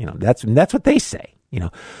best, that's what they say,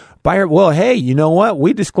 Buyer, well, hey, you know what?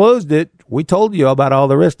 We disclosed it. We told you about all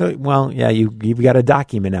the risk. Well, yeah, you've got a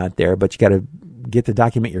document out there, but you got to get the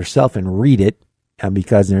document yourself and read it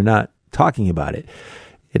because they're not talking about it.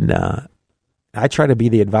 And I try to be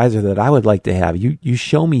the advisor that I would like to have. You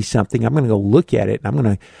show me something, I'm going to go look at it, and I'm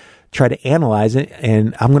going to try to analyze it,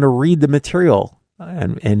 and I'm going to read the material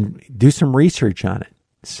and do some research on it.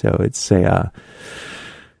 So it's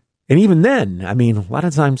and even then, a lot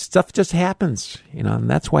of times stuff just happens, and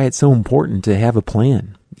that's why it's so important to have a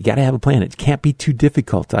plan. You got to have a plan. It can't be too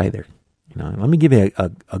difficult either. Let me give you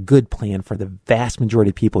a good plan for the vast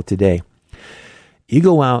majority of people today. You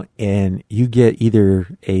go out and you get either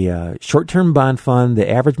a short-term bond fund. The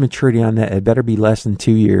average maturity on that, it better be less than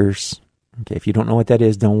 2 years. Okay, if you don't know what that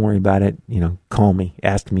is, don't worry about it. Call me,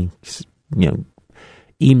 ask me,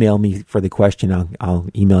 email me for the question. I'll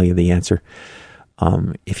email you the answer.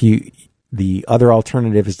 The other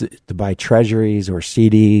alternative is to buy treasuries or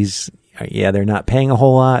CDs. Yeah, they're not paying a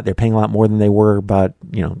whole lot. They're paying a lot more than they were about,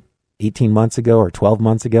 18 months ago or 12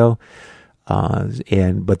 months ago.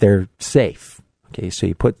 But they're safe. Okay. So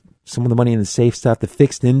you put some of the money in the safe stuff, the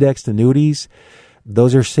fixed indexed annuities.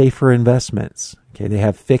 Those are safer investments. Okay. They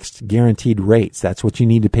have fixed guaranteed rates. That's what you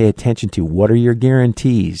need to pay attention to. What are your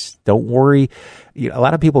guarantees? Don't worry. A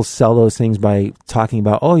lot of people sell those things by talking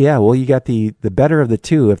about, oh yeah, well, you got the better of the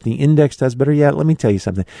two. If the index does better, yeah, let me tell you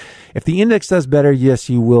something. If the index does better, yes,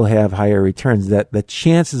 you will have higher returns. That the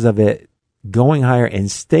chances of it going higher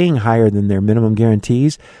and staying higher than their minimum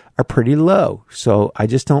guarantees are pretty low. So I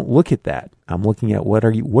just don't look at that. I'm looking at what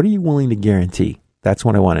are you willing to guarantee? That's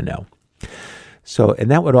what I want to know. So, and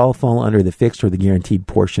that would all fall under the fixed or the guaranteed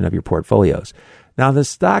portion of your portfolios. Now, the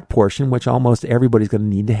stock portion, which almost everybody's going to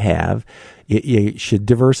need to have, you should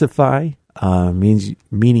diversify,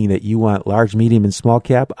 meaning that you want large, medium, and small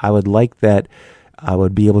cap. I would like that. I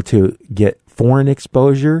would be able to get foreign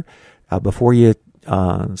exposure before you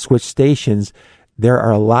switch stations. there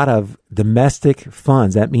are a lot of domestic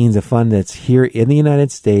funds. That means a fund that's here in the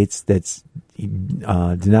United States that's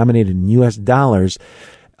denominated in U.S. dollars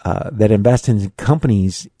that invest in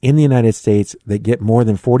companies in the United States that get more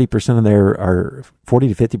than 40% of their, or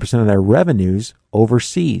 40 to 50% of their revenues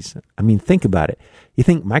overseas. I mean, think about it. You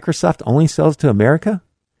think Microsoft only sells to America?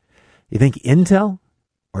 You think Intel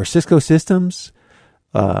or Cisco Systems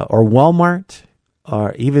or Walmart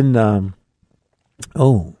or even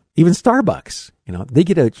Starbucks, they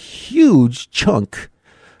get a huge chunk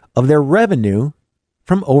of their revenue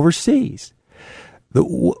from overseas.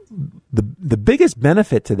 The biggest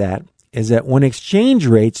benefit to that is that when exchange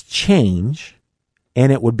rates change,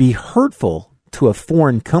 and it would be hurtful to a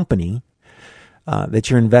foreign company that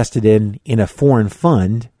you're invested in a foreign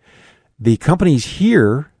fund, the companies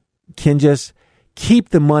here can just keep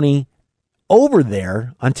the money over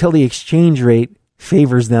there until the exchange rate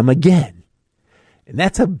favors them again. And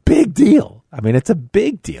that's a big deal. I mean, it's a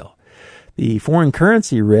big deal. The foreign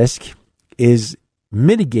currency risk is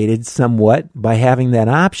mitigated somewhat by having that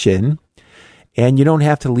option, and you don't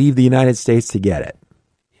have to leave the United States to get it.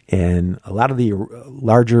 And a lot of the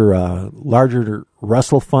larger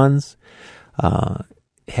Russell funds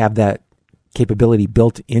have that capability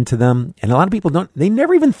built into them. And a lot of people they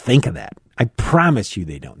never even think of that. I promise you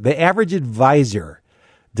they don't. The average advisor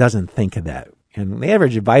doesn't think of that. And the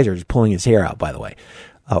average advisor is pulling his hair out, by the way,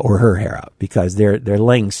 or her hair out, because they're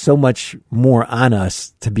laying so much more on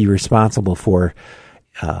us to be responsible for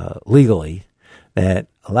legally, that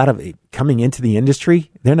a lot of it coming into the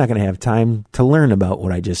industry, they're not going to have time to learn about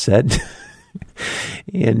what I just said.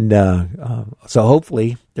 And so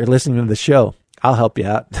hopefully they're listening to the show. I'll help you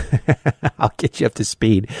out. I'll get you up to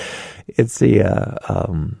speed. It's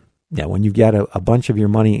when you've got a bunch of your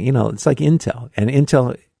money, it's like Intel. And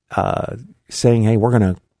Intel saying, hey, we're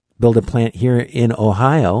going to build a plant here in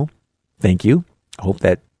Ohio. Thank you. I hope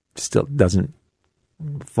that still doesn't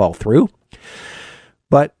fall through.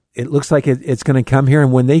 But it looks like it's going to come here.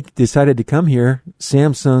 And when they decided to come here,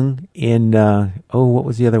 Samsung and, what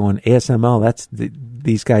was the other one? ASML,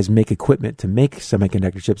 these guys make equipment to make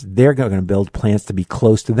semiconductor chips. They're going to build plants to be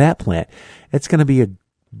close to that plant. It's going to be a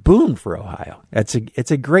boom for Ohio.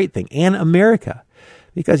 It's a great thing. And America.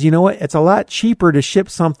 Because you know what? It's a lot cheaper to ship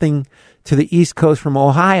something to the East Coast from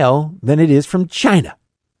Ohio than it is from China.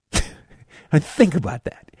 And think about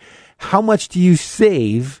that. How much do you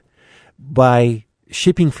save by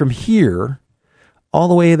shipping from here all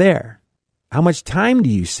the way there? How much time do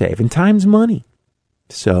you save? And time's money.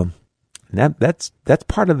 So that's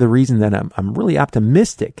part of the reason that I'm really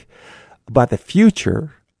optimistic about the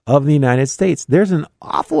future of the United States. There's an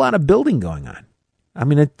awful lot of building going on. I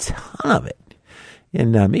mean, a ton of it.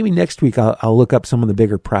 And maybe next week I'll look up some of the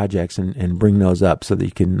bigger projects and bring those up so that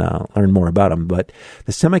you can learn more about them. But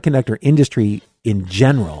the semiconductor industry in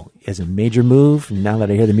general is a major move. And now that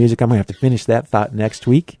I hear the music, I'm going to have to finish that thought next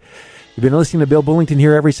week. You've been listening to Bill Bullington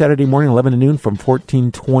here every Saturday morning, 11 to noon from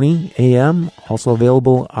 1420 a.m. Also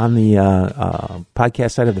available on the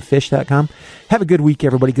podcast site of thefish.com. Have a good week,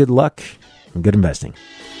 everybody. Good luck and good investing.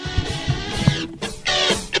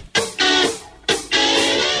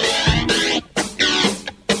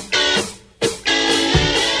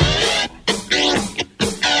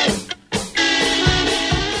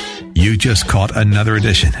 You just caught another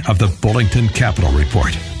edition of the Bullington Capital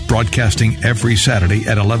Report, broadcasting every Saturday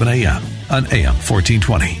at 11 a.m. on AM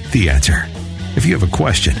 1420. The Answer. If you have a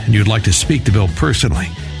question and you'd like to speak to Bill personally,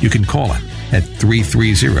 you can call him at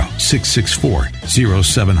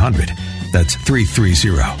 330-664-0700. That's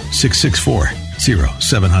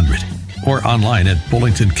 330-664-0700. Or online at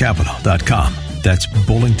bullingtoncapital.com. That's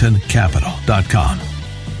bullingtoncapital.com.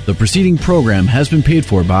 The preceding program has been paid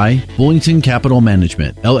for by Bullington Capital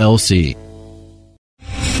Management, LLC.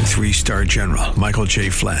 3-star General Michael J.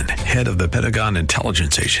 Flynn, head of the Pentagon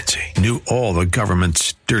Intelligence Agency, knew all the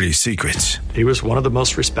government's dirty secrets. He was one of the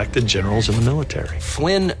most respected generals in the military.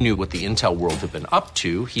 Flynn knew what the intel world had been up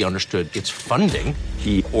to. He understood its funding.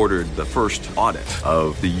 He ordered the first audit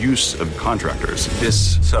of the use of contractors.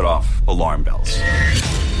 This set off alarm bells.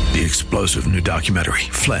 The explosive new documentary,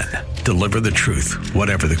 Flynn, Deliver the Truth,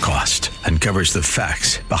 Whatever the Cost, uncovers the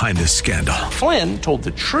facts behind this scandal. Flynn told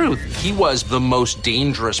the truth. He was the most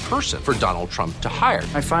dangerous person for Donald Trump to hire.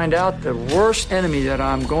 I find out the worst enemy that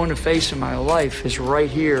I'm going to face in my life is right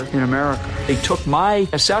here in America. They took my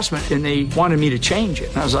assessment and they wanted me to change it.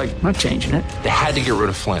 And I was like, I'm not changing it. They had to get rid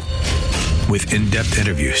of Flynn. With in-depth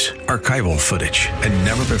interviews, archival footage, and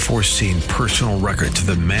never-before-seen personal records of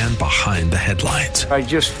the man behind the headlines. I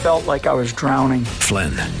just felt like I was drowning.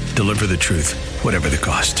 Flynn, deliver the truth, whatever the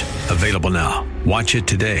cost. Available now. Watch it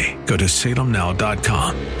today. Go to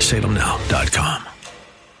salemnow.com. salemnow.com.